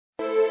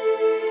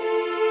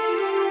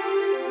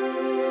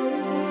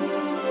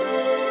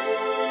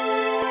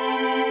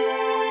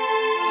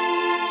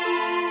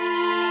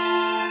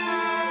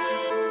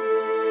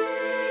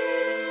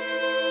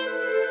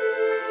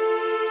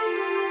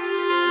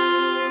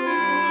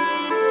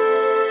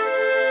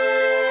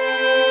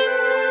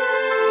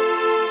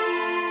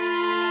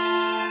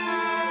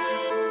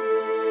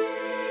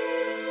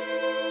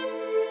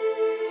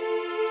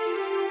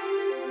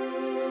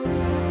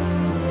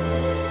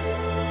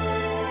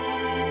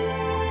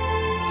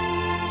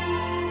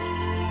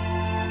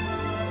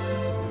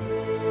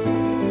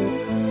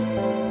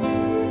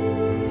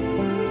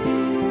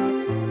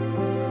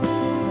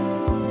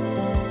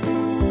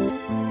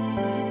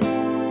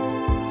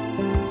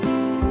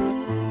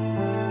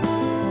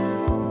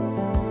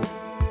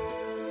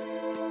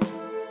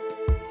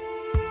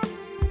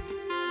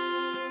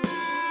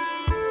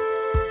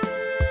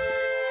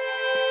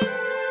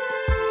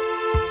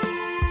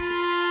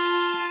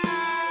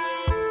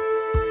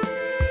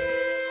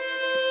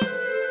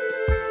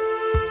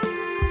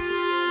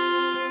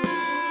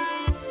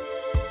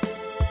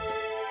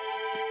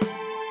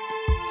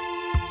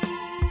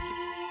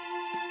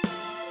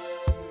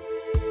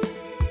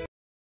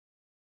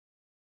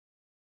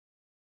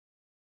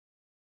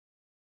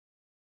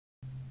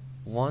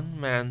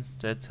One man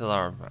said to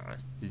another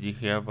man, "Did you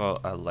hear about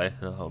a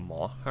legend of a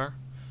monster?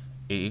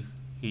 He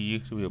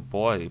used to be a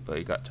boy, but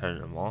he got turned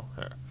into a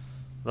monster."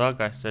 The other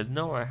guy said,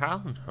 "No, I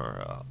haven't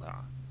heard about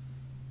that."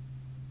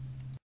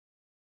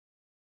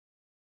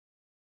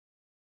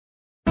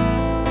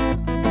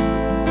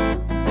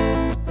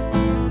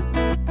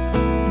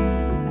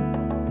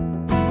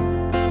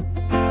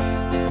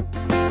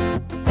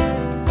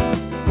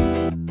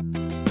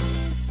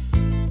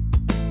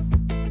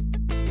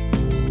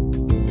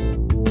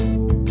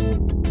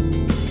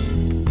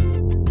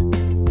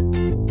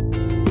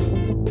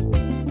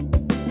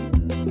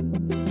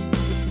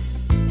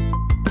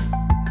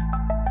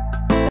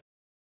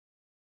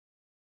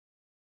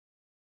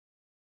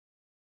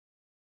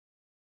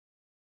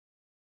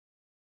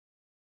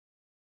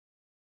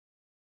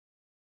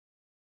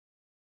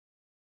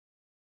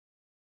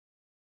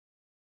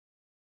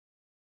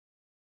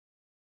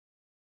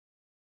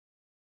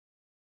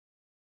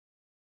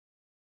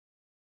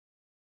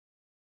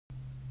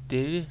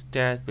 David's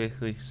dad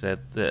basically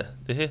said this.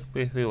 This is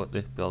basically what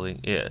this building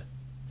is.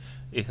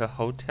 It's a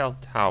hotel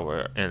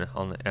tower and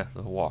on the edge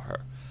of the water.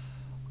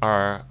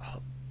 Our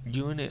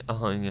unit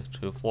is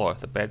 2 floors.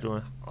 The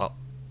bedroom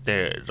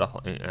upstairs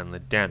and the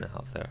den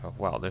upstairs as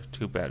well. There's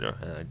 2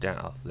 bedrooms and a den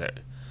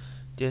upstairs.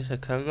 Dad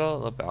said, "Can I go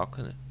on the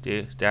balcony?"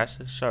 Dad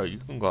said, "Sure, you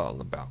can go on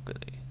the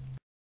balcony."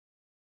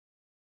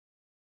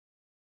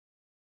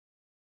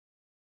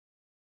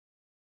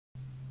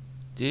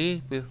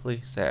 Dad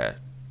basically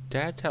said,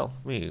 "Dad tells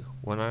me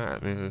when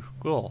I'm in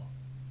school,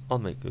 I'll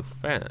make you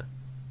fan.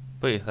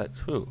 But is that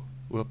true?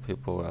 Will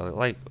people really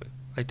like me?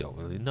 I don't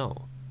really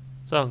know.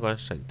 So I'm going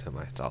to sing to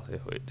myself," is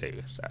what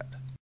David said.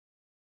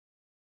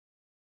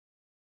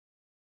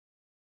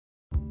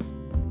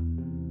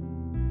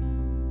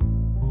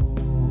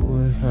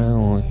 We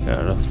only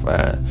had a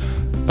fan.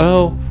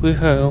 Oh, we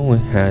only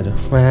had a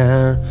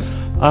fan.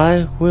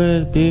 I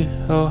would be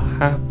so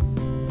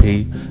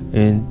happy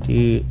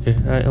indeed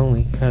if I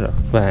only had a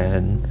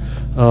fan.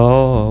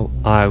 Oh,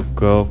 I'd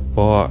go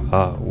for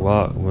a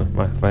walk with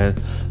my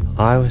friends.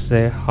 I would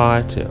say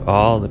hi to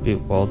all the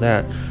people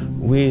that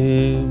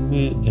we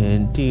meet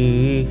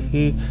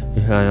indeed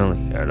if I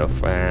only had a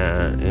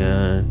fan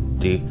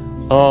indeed.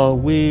 Oh,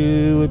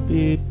 we would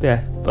be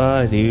best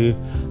buddies,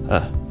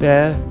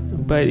 best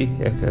buddies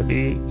that could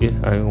be if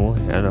I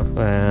only had a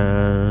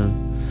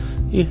fan.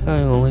 If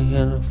I only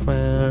had a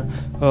friend,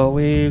 oh,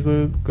 we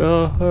would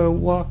go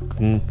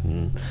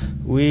walking.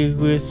 We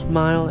would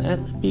smile at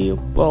the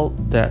people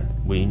that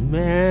we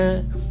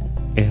met.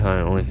 If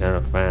I only had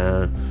a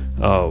friend,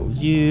 oh,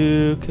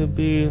 you could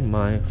be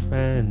my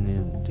friend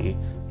indeed.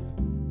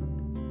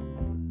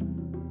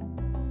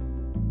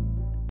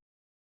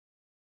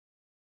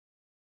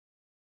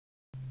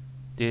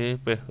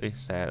 Dad basically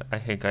said, "I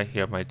think I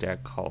hear my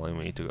dad calling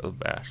me to go to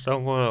bed, so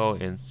I'm going to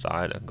go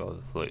inside and go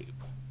to sleep."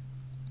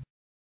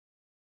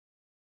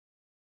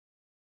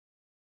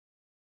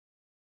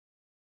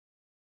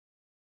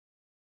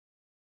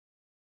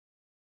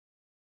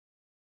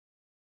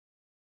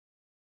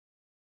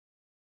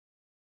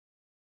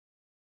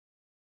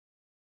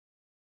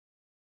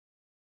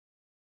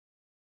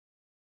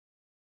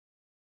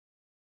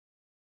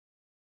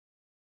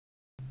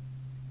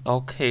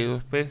 Okay, it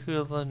was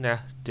basically the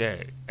next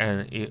day,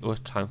 and it was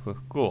time for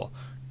school.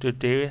 So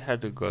David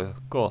had to go to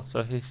school,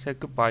 so he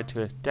said goodbye to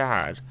his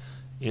dad.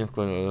 He was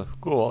going to go to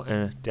school,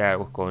 and his dad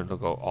was going to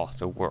go off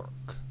to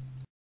work.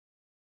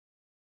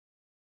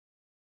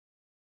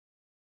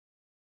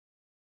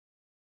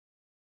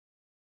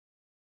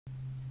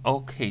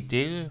 Okay,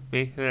 David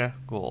basically at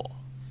school.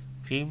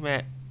 He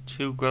met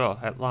 2 girls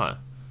at lunch,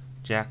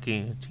 Jackie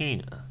and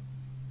Tina.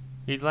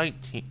 He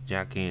liked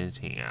Jackie and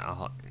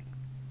Tina.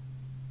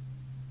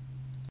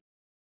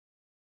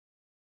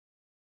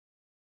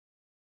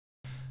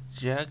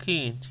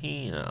 Jackie and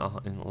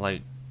Tina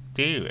liked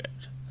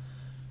David.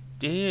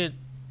 David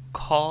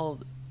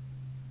called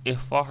his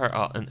father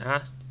up and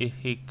asked if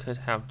he could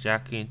have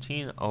Jackie and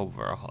Tina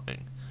over.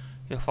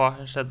 His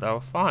father said that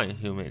was fine.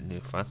 He made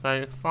new friends.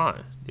 That was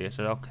fine. David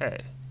said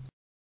okay.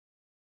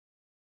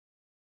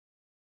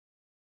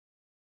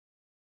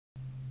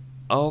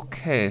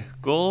 Okay,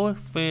 school was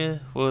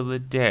finished for the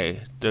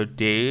day. So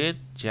David,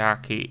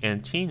 Jackie,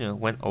 and Tina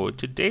went over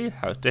to David's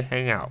house to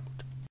hang out.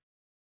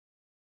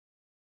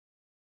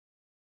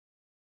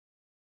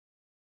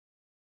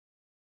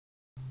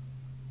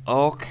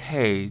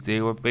 Okay,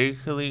 they were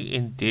basically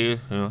in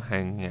David's room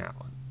hanging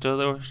out. So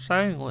they were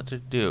deciding what to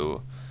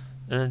do.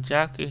 And then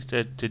Jackie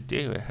said to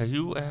David, "Have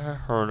you ever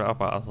heard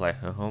about a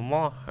legend of a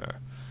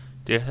monster?"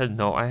 David said,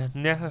 "No, I have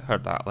never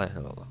heard that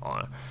legend of a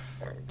monster."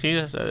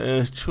 Tina said, "It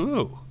is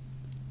true.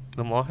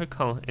 The monster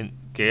comes and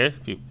scares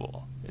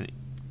people and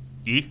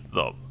eats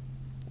them."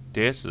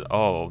 David said,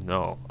 "Oh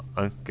no,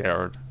 I'm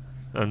scared.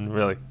 I'm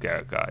really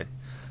scared, guys.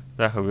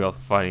 That's a real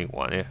funny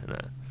one, isn't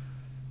it?"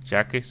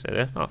 Jackie said,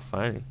 "It's not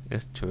funny,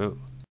 it's true."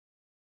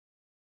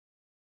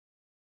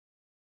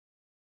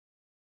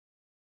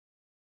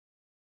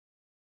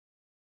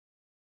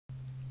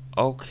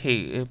 Okay,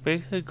 it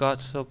basically got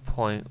to the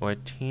point where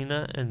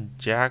Tina and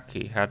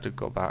Jackie had to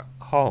go back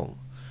home.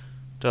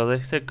 So they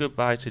said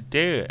goodbye to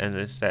David and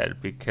they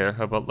said, be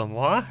careful about the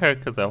monster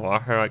because the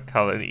monster might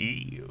come and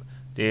eat you.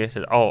 David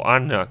said, oh,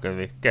 I'm not going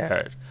to be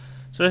scared.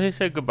 So he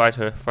said goodbye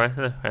to his friends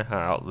and went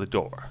out the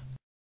door.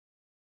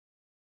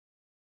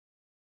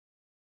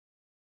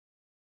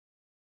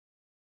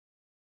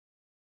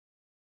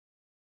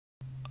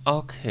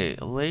 Okay,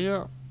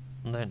 later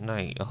that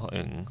night,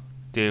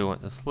 David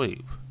went to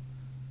sleep.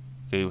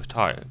 He was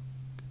tired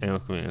and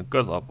was being a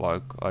good luck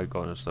by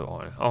going to sleep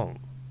on his own.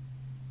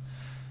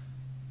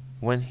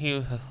 When he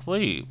was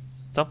asleep,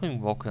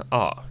 something woke him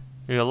up.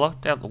 He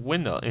looked out the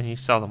window and he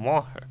saw the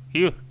monster.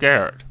 He was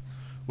scared.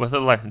 Was it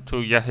like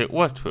true? Yes, it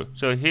was true.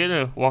 So he hid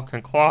in his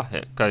walk-in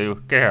closet because he was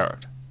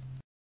scared.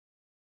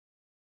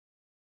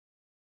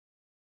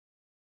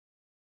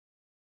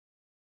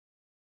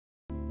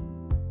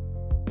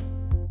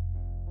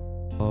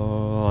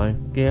 Oh,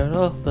 I'm scared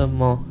of the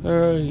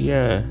monster,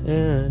 yeah,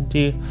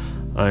 indeed.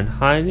 I'm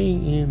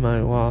hiding in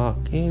my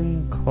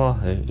walk-in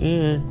closet,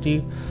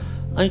 indeed.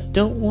 I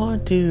don't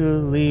want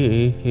to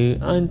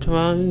leave. I'm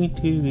trying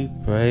to be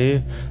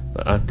brave,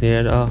 but I'm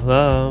scared of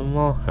the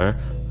monster.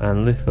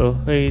 And little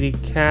lady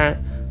cat,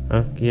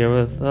 I'm scared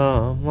of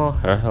the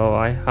monster, so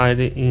I hide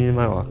it in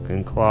my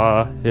walk-in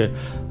closet,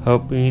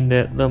 hoping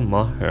that the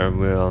monster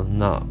will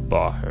not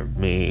bother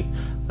me.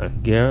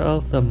 I'm scared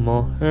of the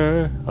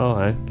monster, oh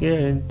I'm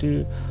scared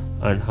too.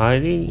 I'm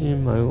hiding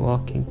in my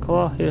walk-in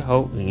closet,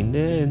 hoping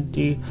that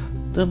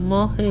the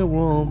monster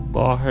won't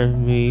bother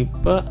me,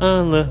 but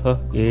I'm a little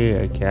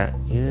scared cat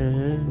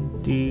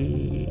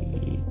indeed.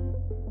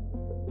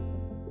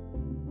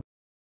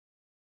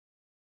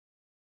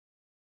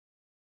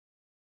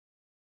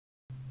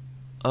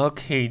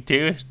 Okay,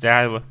 David's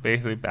dad was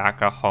basically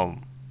back at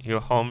home. He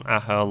was home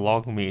after a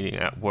long meeting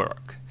at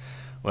work.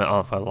 Went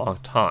on for a long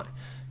time.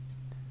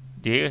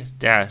 David's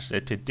dad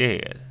said to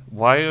David,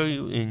 why are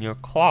you in your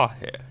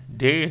closet?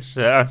 David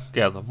said, I'm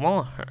scared of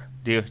monsters.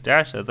 David's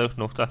dad said, there's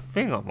no such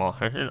thing as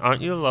monsters, and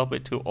aren't you a little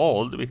bit too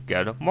old to be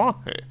scared of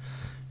monsters?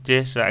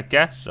 David said, I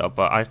guess so,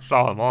 but I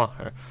saw a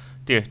monster.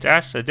 David's dad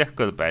said, just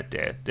go to bed,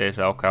 David. David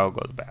said, okay, I'll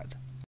go to bed.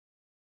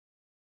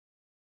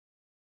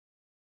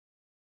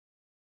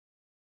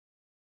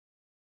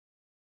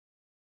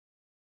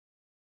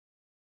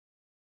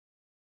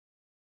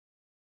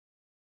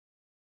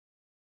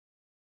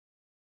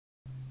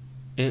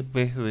 It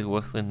basically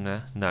was the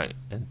next night,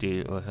 and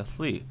David was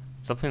asleep.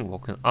 Something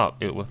woke him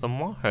up. It was the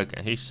monster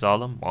again. He saw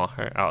the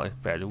monster out his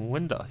bedroom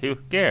window. He was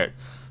scared,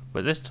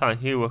 but this time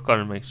he was going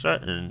to make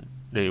certain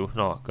that he was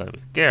not going to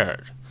be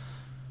scared.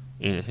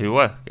 And he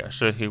was scared,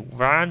 so he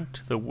ran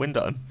to the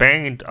window and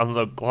banged on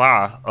the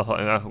glass of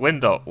the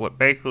window, which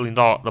basically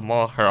knocked the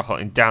monster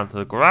down to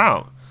the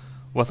ground.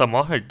 Was the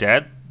monster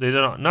dead? They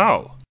did not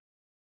know.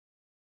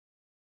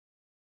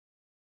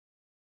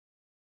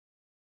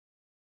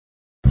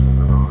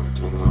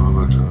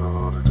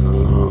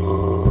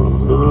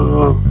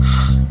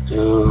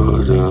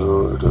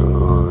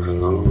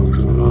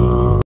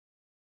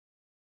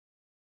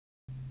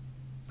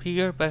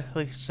 Peter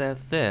basically said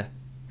this,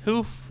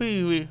 who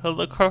free me from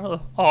the curse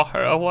of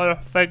honor? I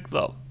want to thank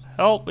them.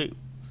 Help me.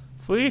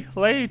 Please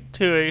explain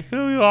to me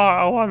who you are.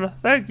 I want to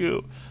thank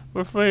you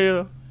for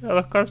freeing me from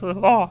the curse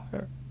of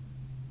honor.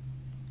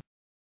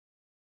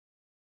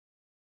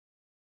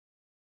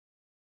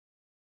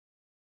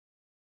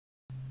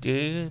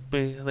 David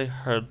basically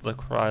heard the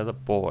cry of the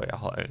boy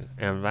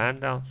and ran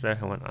downstairs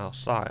and went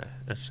outside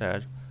and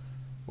said,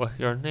 what's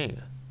your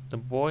name? The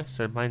boy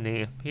said, my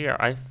name is Peter.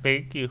 I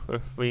thank you for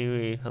freeing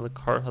me from the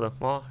curse of the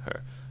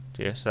monster.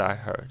 David said, I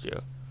heard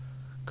you.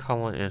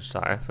 Come on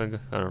inside. I think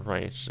it's gonna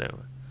rain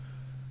soon.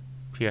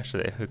 Peter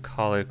said, if you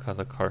call it because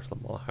the curse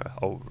of the monster is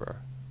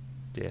over.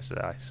 David said,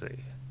 I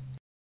see.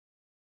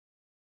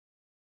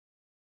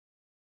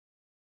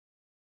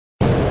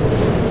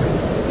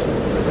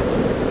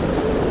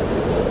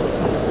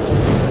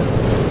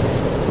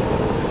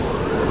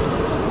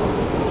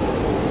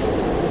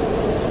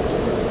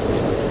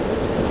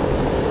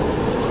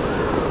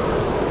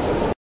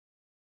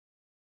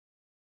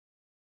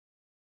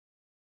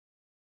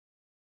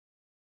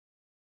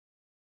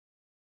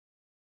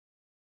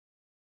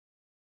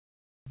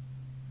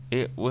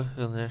 It was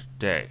the next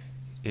day.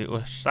 It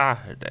was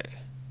Saturday.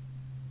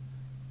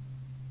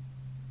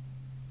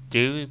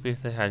 David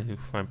basically had his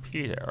friend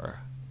Peter,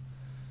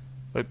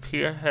 but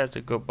Peter had to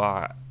go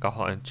back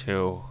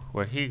into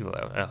where he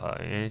lived,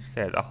 and he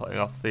said,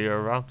 I'll see you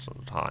around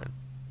sometime,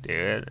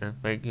 David, and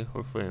thank you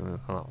for freeing me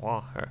from the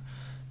water.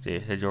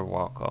 David said, you're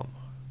welcome.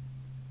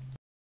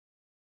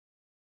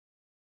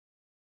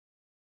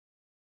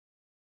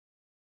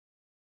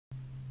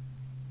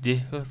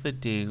 This was the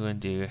day when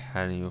David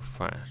had a new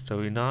friend,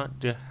 so he not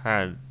just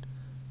had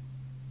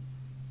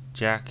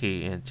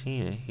Jackie and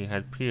Tina, he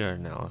had Peter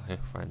now, his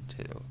friend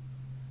too.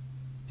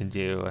 And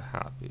David was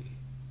happy.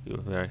 He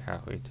was very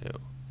happy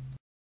too.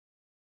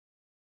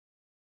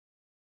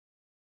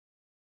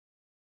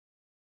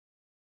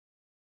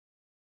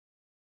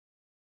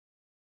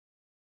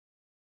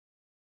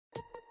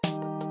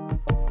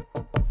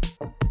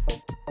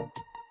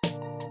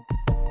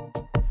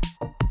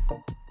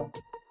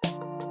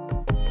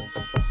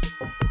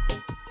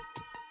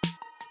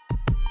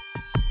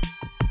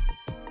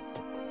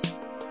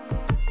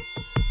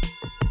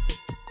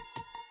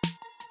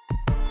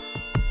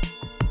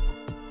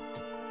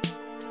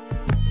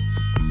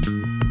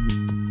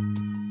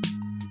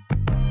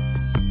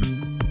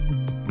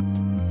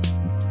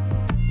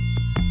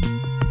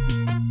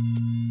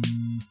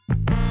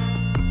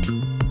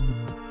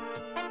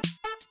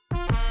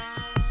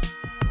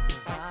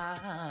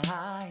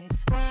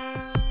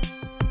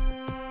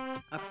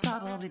 I'd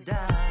probably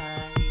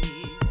die.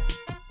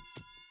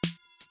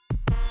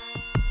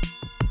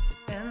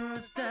 The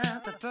endless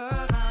death of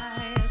her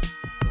eyes,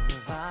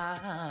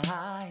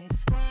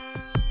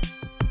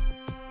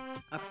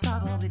 I'd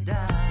probably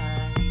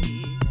die.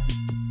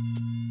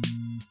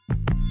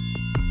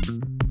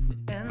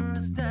 The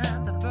endless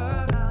death of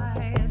her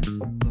eyes,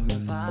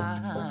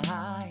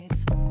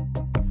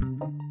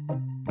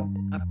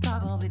 I'd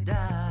probably die.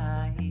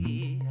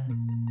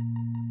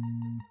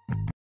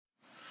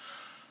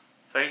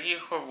 Thank you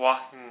for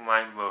watching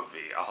my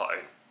movie.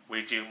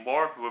 We do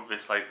more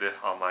movies like this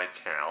on my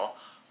channel.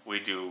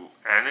 We do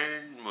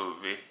animated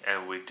movie,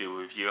 and we do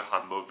reviews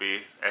on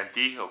movies and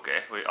video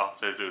games. We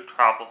also do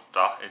travel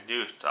stuff and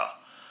news stuff.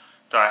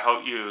 So I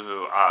hope you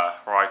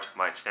subscribe to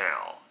my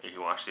channel if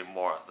you want to see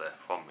more of this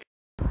from me.